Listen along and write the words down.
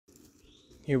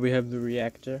Here we have the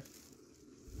reactor.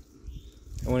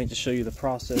 I wanted to show you the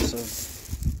process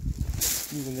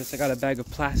of using this. I got a bag of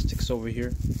plastics over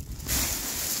here.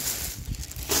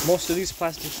 Most of these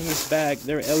plastics in this bag,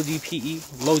 they're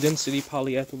LDPE, low density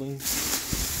polyethylene.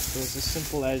 So it's as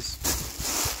simple as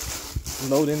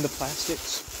load in the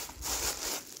plastics.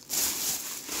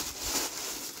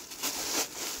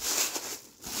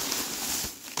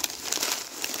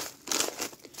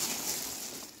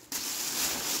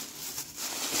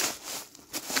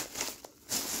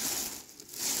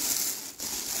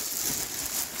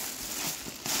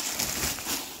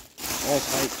 All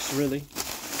types, really.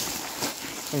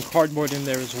 Some cardboard in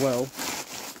there as well.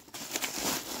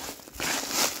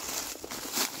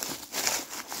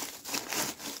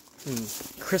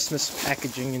 Christmas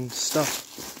packaging and stuff.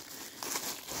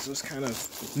 So it's kind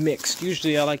of mixed.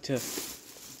 Usually I like to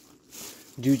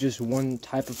do just one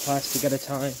type of plastic at a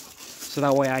time, so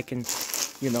that way I can,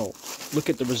 you know, look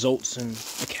at the results and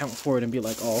account for it and be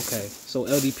like, oh, okay, so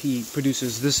LDP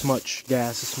produces this much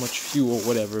gas, this much fuel,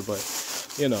 whatever. But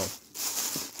you know,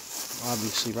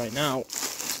 obviously right now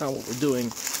it's not what we're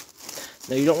doing.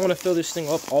 Now you don't want to fill this thing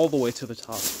up all the way to the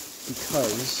top,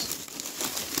 because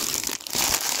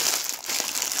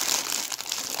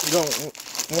you don't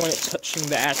want it touching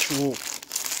the actual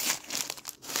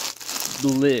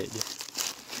lid,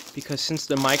 because since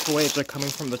the microwaves are coming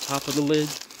from the top of the lid,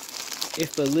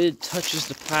 if the lid touches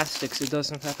the plastics, it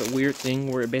doesn't have a weird thing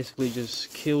where it basically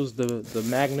just kills the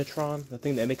magnetron, the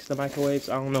thing that makes the microwaves.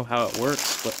 I don't know how it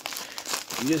works, but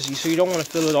so you don't want to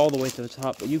fill it all the way to the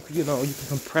top. But you can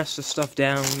compress the stuff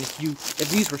down. If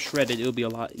these were shredded, it would be a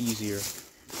lot easier.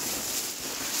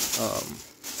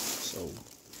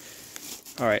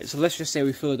 Alright, so let's just say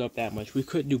we fill it up that much. We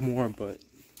could do more, but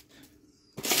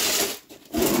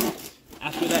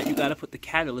after that, you gotta put the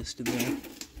catalyst in there.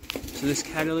 So this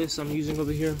catalyst I'm using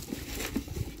over here,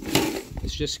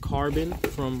 it's just carbon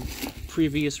from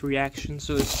previous reactions.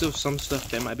 So there's still some stuff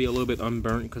that might be a little bit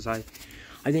unburnt because I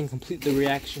didn't complete the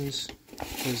reactions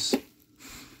because it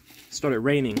started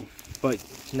raining. But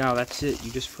now that's it.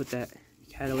 You just put that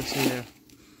catalyst in there.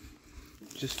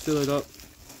 Just fill it up.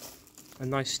 A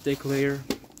nice thick layer.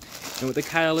 And what the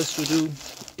catalyst will do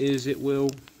is the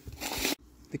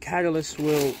catalyst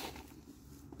will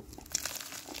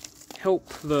help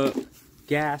the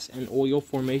gas and oil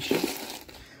formation,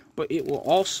 but it will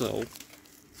also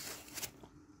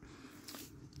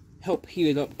help heat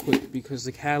it up quick, because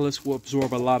the catalyst will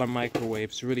absorb a lot of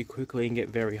microwaves really quickly and get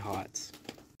very hot.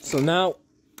 So now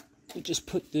we just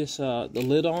put this the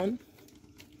lid on,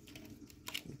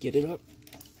 get it up.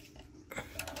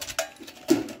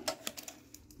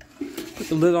 Put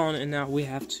the lid on, and now we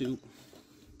have to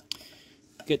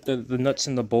get the nuts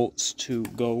and the bolts to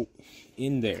go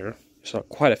in there. So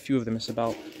quite a few of them. It's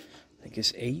about, I think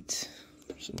it's 8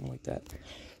 or something like that.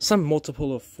 Some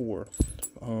multiple of 4.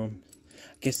 I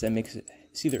guess that makes it,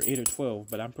 it's either 8 or 12,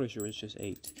 but I'm pretty sure it's just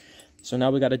 8. So now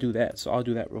we got to do that. So I'll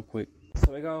do that real quick.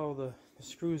 So I got all the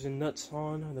screws and nuts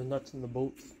on, the nuts and the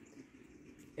bolts.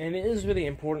 And it is really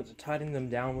important to tighten them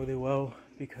down really well,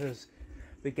 because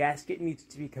the gasket needs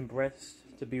to be compressed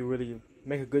to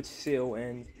make a good seal,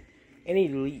 and any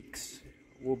leaks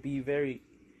will be very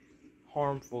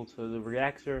harmful to the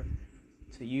reactor,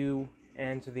 to you,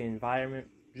 and to the environment,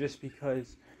 just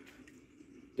because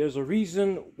there's a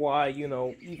reason why, you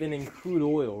know, even in crude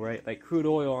oil, right? Like crude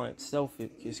oil on itself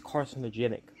is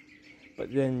carcinogenic.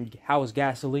 But then how is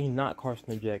gasoline not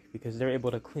carcinogenic? Because they're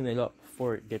able to clean it up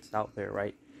before it gets out there,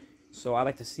 right? So I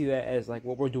like to see that as like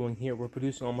what we're doing here. We're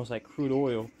producing almost like crude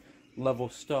oil level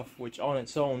stuff, which on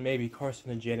its own may be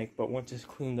carcinogenic, but once it's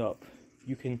cleaned up,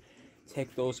 you can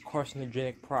take those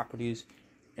carcinogenic properties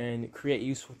and create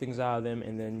useful things out of them,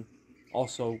 and then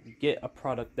also get a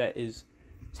product that is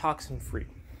toxin free,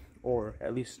 or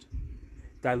at least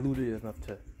diluted enough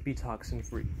to be toxin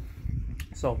free.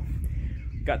 So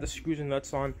got the screws and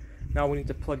nuts on. Now we need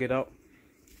to plug it up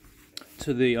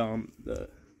to the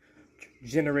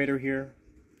generator here,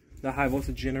 the high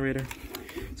voltage generator.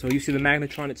 So you see the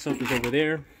magnetron itself is over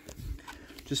there.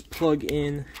 Just plug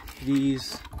in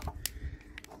these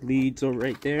leads over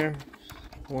right there.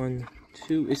 1,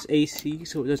 2. It's AC,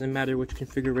 so it doesn't matter which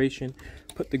configuration.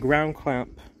 Put the ground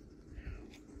clamp,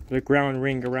 the ground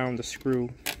ring around the screw.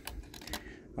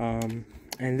 And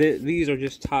these are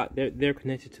just they're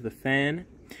connected to the fan,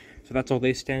 so that's all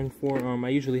they stand for. I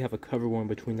usually have a cover one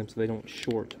between them so they don't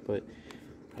short, but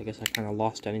I guess I kind of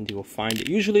lost that. I need to go find it.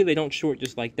 Usually they don't short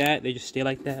just like that, they just stay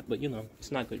like that, but you know,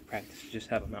 it's not good practice to just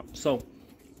have them out. So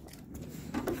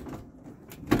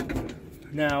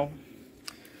now,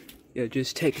 yeah,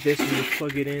 just take this and you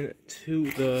plug it in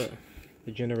to the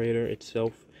generator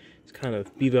itself. It's kind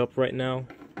of beat up right now,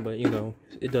 but you know,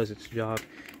 it does its job.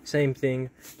 Same thing,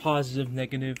 positive,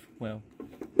 negative, well,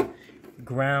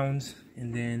 grounds,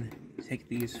 and then take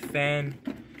these fan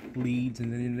leads,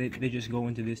 and then they just go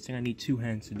into this thing. I need 2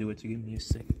 hands to do it, to give me a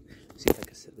second. See if I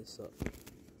can set this up.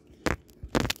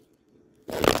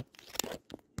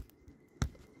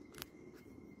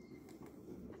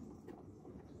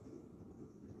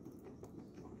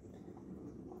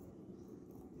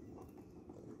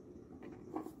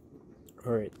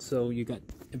 Alright, so you got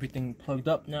everything plugged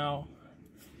up now.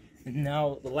 And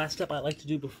now the last step I like to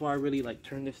do before I really like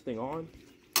turn this thing on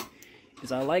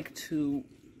is I like to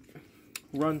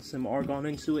run some argon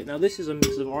into it. Now this is a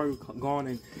mix of argon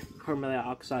and carbon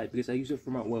dioxide because I use it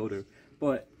for my welder.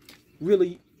 But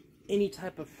really, any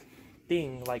type of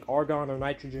thing like argon or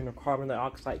nitrogen or carbon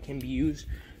dioxide can be used,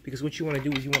 because what you want to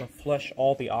do is you want to flush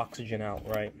all the oxygen out,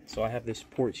 right? So I have this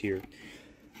port here.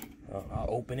 I'll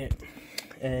open it,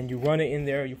 and you run it in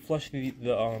there. You flush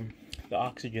the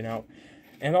oxygen out.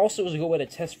 And also is a good way to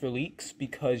test for leaks,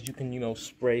 because you can, you know,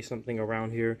 spray something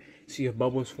around here, see if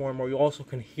bubbles form, or you also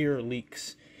can hear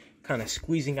leaks kind of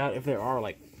squeezing out if there are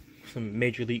like some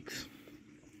major leaks.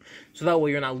 So that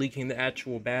way you're not leaking the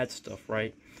actual bad stuff,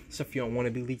 right? Stuff you don't want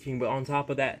to be leaking. But on top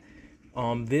of that,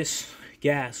 this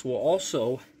gas will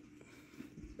also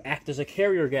act as a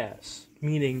carrier gas,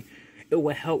 meaning it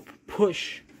will help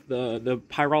push the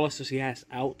pyrolysis gas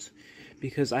out,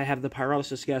 because I have the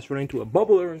pyrolysis gas running to a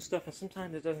bubbler and stuff, and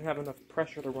sometimes it doesn't have enough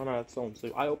pressure to run on its own.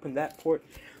 So I open that port.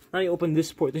 I open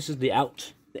this port. This is the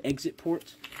exit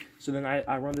port. So then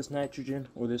I run this nitrogen,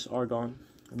 or this argon,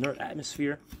 inert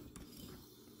atmosphere.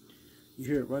 You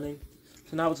hear it running.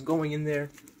 So now it's going in there.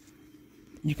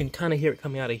 You can kind of hear it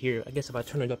coming out of here. I guess if I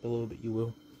turn it up a little bit, you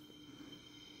will.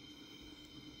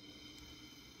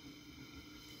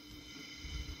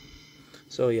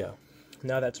 So yeah,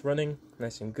 now that's running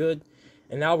nice and good.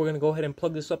 And now we're going to go ahead and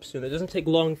plug this up soon. It doesn't take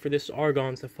long for this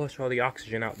argon to flush all the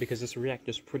oxygen out, because this reactor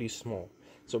is pretty small.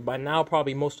 So by now,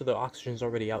 probably most of the oxygen is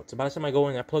already out. So by the time I go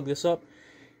in and I plug this up,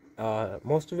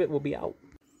 most of it will be out.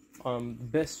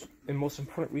 Best and most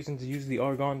important reason to use the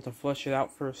argon to flush it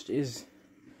out first is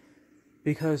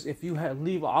because if you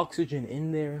leave oxygen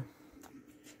in there,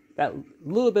 that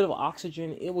little bit of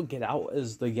oxygen, it will get out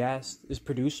as the gas is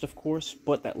produced, of course,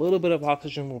 but that little bit of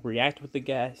oxygen will react with the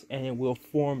gas and it will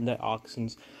form the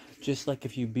oxens, just like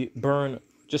if you burn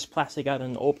just plastic out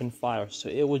in an open fire. So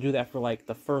it will do that for like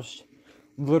the first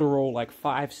literal like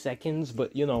 5 seconds,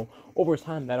 but you know, over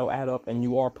time that'll add up and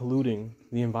you are polluting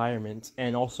the environment.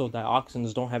 And also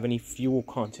dioxins don't have any fuel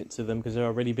content to them because they've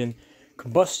already been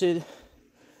combusted.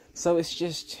 So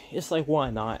it's like, why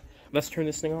not? Let's turn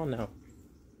this thing on now.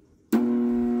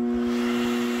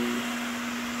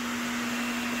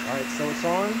 Alright, so it's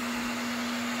on.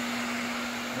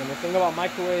 And the thing about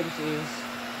microwaves is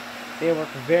they work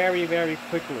very, very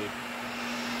quickly.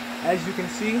 As you can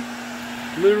see,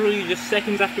 literally just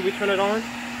seconds after we turn it on,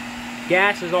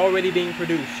 gas is already being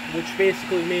produced, which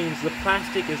basically means the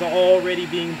plastic is already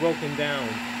being broken down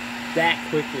that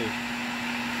quickly.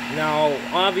 Now,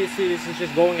 obviously, this is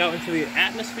just going out into the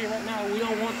atmosphere right now. We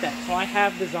don't want that. So I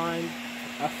have designed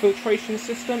a filtration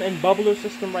system and bubbler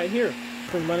system right here.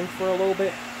 It's been running for a little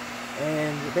bit.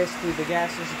 And basically the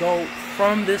gases go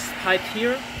from this pipe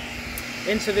here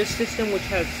into this system, which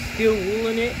has steel wool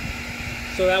in it.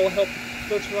 So that will help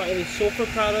filter out any sulfur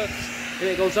products. Then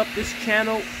it goes up this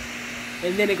channel.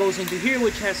 And then it goes into here,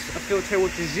 which has a filter,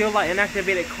 which is zeolite and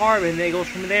activated carbon. Then it goes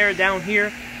from there down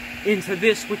here into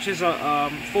this, which is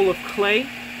full of clay,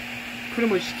 pretty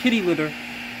much kitty litter,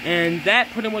 and that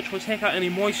pretty much will take out any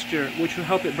moisture, which will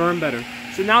help it burn better.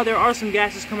 So now there are some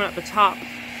gases coming out the top.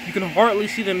 You can hardly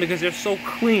see them because they're so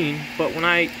clean, but when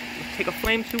I take a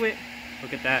flame to it,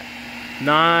 look at that.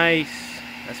 Nice.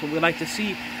 That's what we like to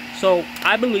see. So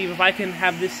I believe if I can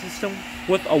have this system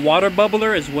with a water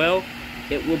bubbler as well,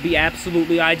 it will be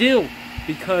absolutely ideal,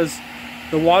 because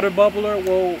the water bubbler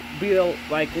will be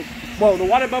like, well, the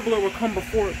water bubbler will come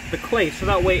before the clay, so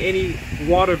that way any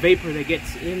water vapor that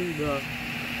gets in the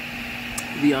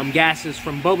gases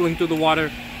from bubbling through the water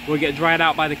will get dried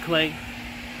out by the clay,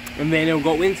 and then it'll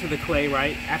go into the clay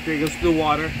right after it goes through the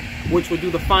water, which will do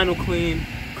the final clean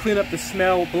up the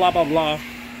smell, blah blah blah.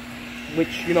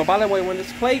 Which, you know, by the way, when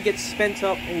this clay gets spent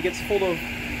up and gets full of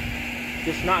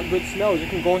just not good smells, it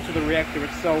can go into the reactor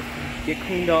itself, get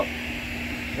cleaned up.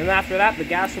 And after that, the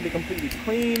gas will be completely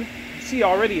clean. You see,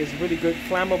 already is really good,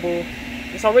 flammable.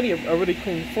 It's already a really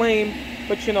clean flame,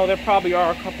 but you know, there probably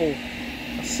are a couple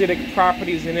acidic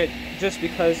properties in it, just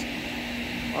because,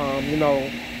 you know,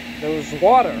 there was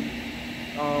water.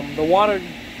 The water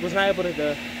was not able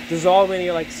to dissolve any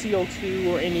like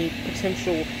CO2 or any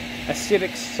potential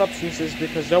acidic substances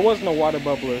because there was no water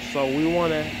bubbler. So we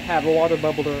want to have a water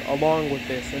bubbler along with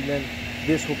this, and then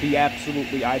this will be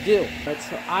absolutely ideal. Right,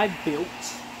 so I built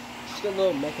just a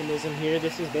little mechanism here.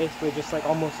 This is basically just like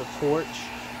almost a torch,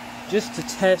 just to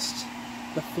test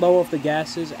the flow of the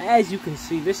gases. As you can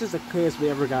see, this is the clearest we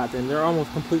ever got them. They're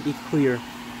almost completely clear.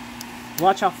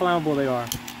 Watch how flammable they are.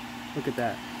 Look at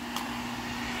that.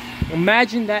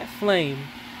 Imagine that flame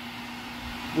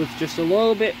with just a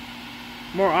little bit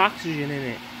more oxygen in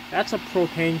it. That's a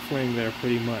propane flame there,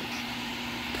 pretty much.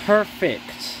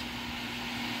 Perfect.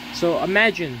 So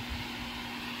imagine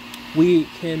we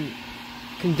can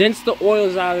condense the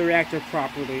oils out of the reactor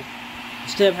properly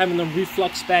instead of having them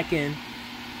reflux back in.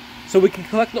 So we can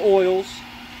collect the oils,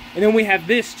 and then we have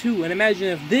this too. And imagine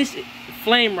if this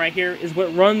flame right here is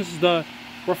what runs the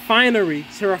refinery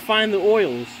to refine the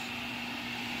oils.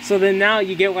 So then now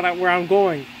you get where I'm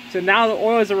going. So now the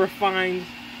oils are refined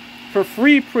for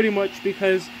free pretty much,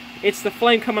 because it's the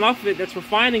flame coming off of it that's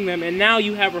refining them, and now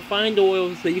you have refined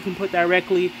oils that you can put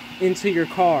directly into your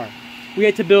car. We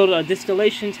had to build a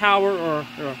distillation tower, or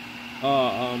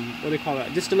what do they call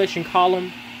that? Distillation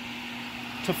column,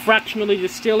 to fractionally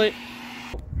distill it.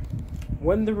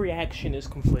 When the reaction is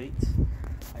complete,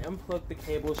 I unplug the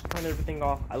cables, turn everything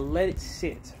off. I let it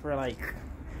sit for like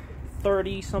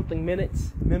 30 something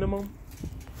minutes minimum,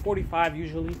 45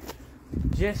 usually,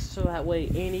 just so that way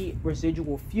any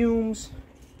residual fumes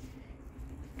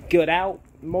get out,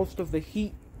 most of the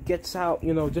heat gets out,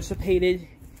 you know, dissipated,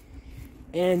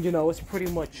 and you know, it's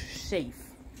pretty much safe.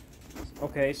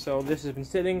 Okay, so this has been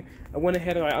sitting. I went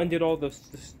ahead and I undid all the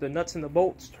nuts and the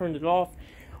bolts, turned it off,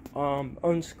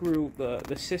 unscrew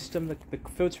the system, the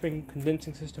filtering,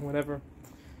 condensing system, whatever.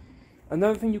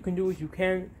 Another thing you can do is you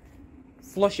can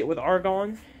flush it with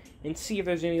argon and see if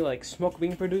there's any like smoke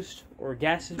being produced or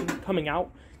gases coming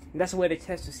out. And that's a way to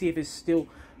test to see if it's still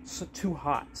too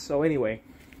hot. So anyway,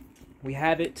 we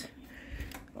have it.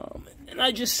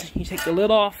 And you take the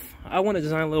lid off. I want to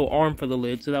design a little arm for the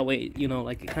lid, so that way, you know,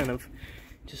 like it kind of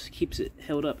just keeps it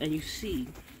held up. And you see,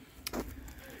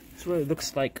 that's what it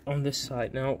looks like on this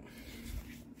side. Now,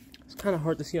 it's kind of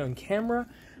hard to see on camera,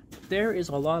 but there is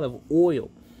a lot of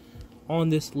oil on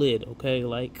this lid, okay?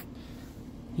 Like,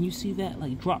 can you see that?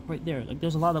 Like, drop right there. Like,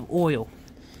 there's a lot of oil.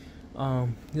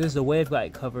 This is the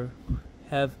waveguide cover,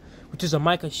 which is a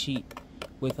mica sheet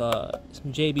with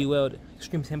some JB Weld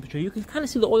extreme temperature. You can kind of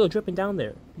see the oil dripping down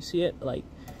there. You see it? Like,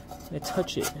 I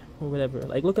touch it or whatever.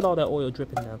 Like, look at all that oil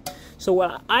dripping down. So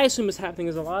what I assume is happening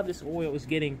is a lot of this oil is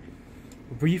getting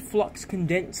reflux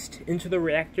condensed into the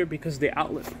reactor because the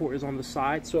outlet port is on the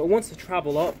side. So it wants to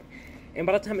travel up, and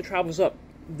by the time it travels up,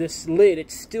 this lid,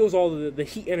 it stills all the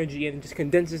heat energy and just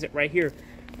condenses it right here,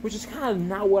 which is kind of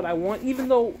not what I want. Even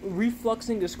though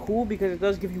refluxing is cool because it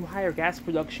does give you higher gas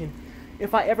production,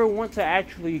 if I ever want to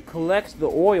actually collect the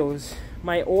oils,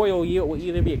 my oil yield will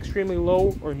either be extremely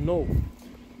low or no.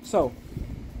 So,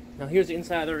 now here's the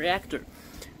inside of the reactor.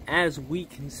 As we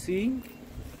can see,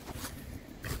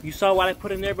 you saw what I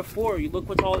put in there before. You look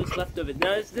what's all that's left of it.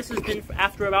 Now, this has been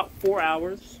after about 4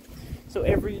 hours. So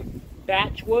every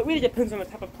batch, well, it really depends on the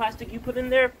type of plastic you put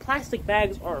in there. Plastic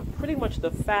bags are pretty much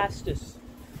the fastest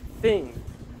thing.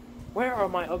 Where are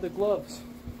my other gloves?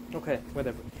 Okay,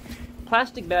 whatever.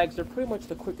 Plastic bags are pretty much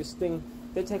the quickest thing.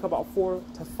 They take about 4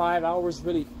 to 5 hours,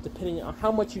 really, depending on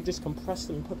how much you just compress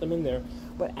them and put them in there.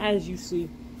 But as you see,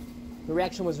 the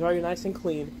reaction was very nice and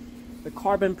clean. The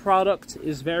carbon product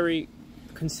is very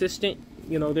consistent.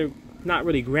 You know, they're not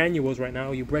really granules right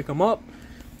now. You break them up,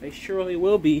 they surely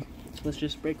will be. Let's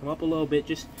just break them up a little bit.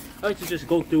 I like to just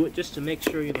go through it just to make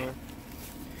sure, you know.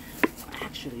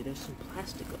 Actually, there's some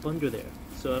plastic up under there,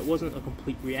 so it wasn't a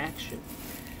complete reaction.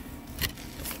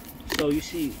 So you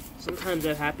see, sometimes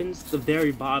that happens. The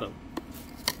very bottom,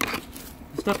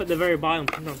 the stuff at the very bottom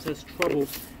sometimes has trouble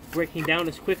breaking down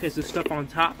as quick as the stuff on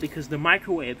top because the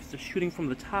microwaves are shooting from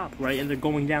the top, right, and they're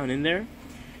going down in there.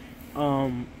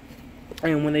 And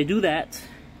when they do that,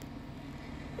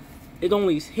 it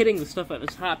only is hitting the stuff at the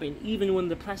top, and even when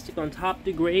the plastic on top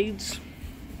degrades,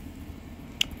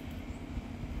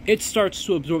 it starts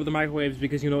to absorb the microwaves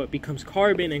because, you know, it becomes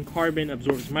carbon, and carbon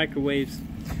absorbs microwaves.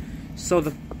 So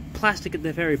the plastic at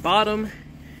the very bottom,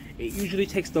 it usually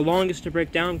takes the longest to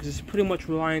break down because it's pretty much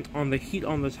reliant on the heat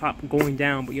on the top going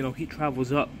down, but, you know, heat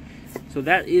travels up. So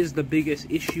that is the biggest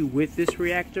issue with this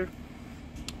reactor.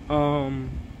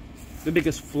 The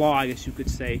biggest flaw, I guess you could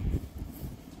say,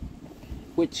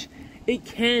 which it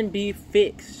can be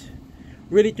fixed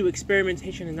really through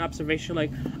experimentation and observation.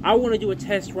 Like, I want to do a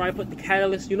test where I put the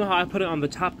catalyst, you know how I put it on the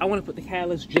top? I want to put the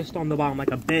catalyst just on the bottom, like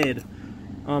a bed.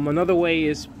 Another way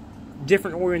is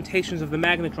different orientations of the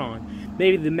magnetron.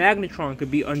 maybe the magnetron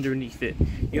could be underneath it.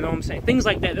 You know what I'm saying? Things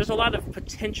like that. There's a lot of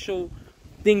potential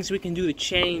things we can do to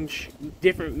change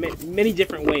many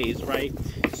different ways, right?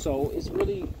 So it's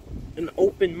really an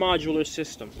open modular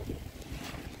system.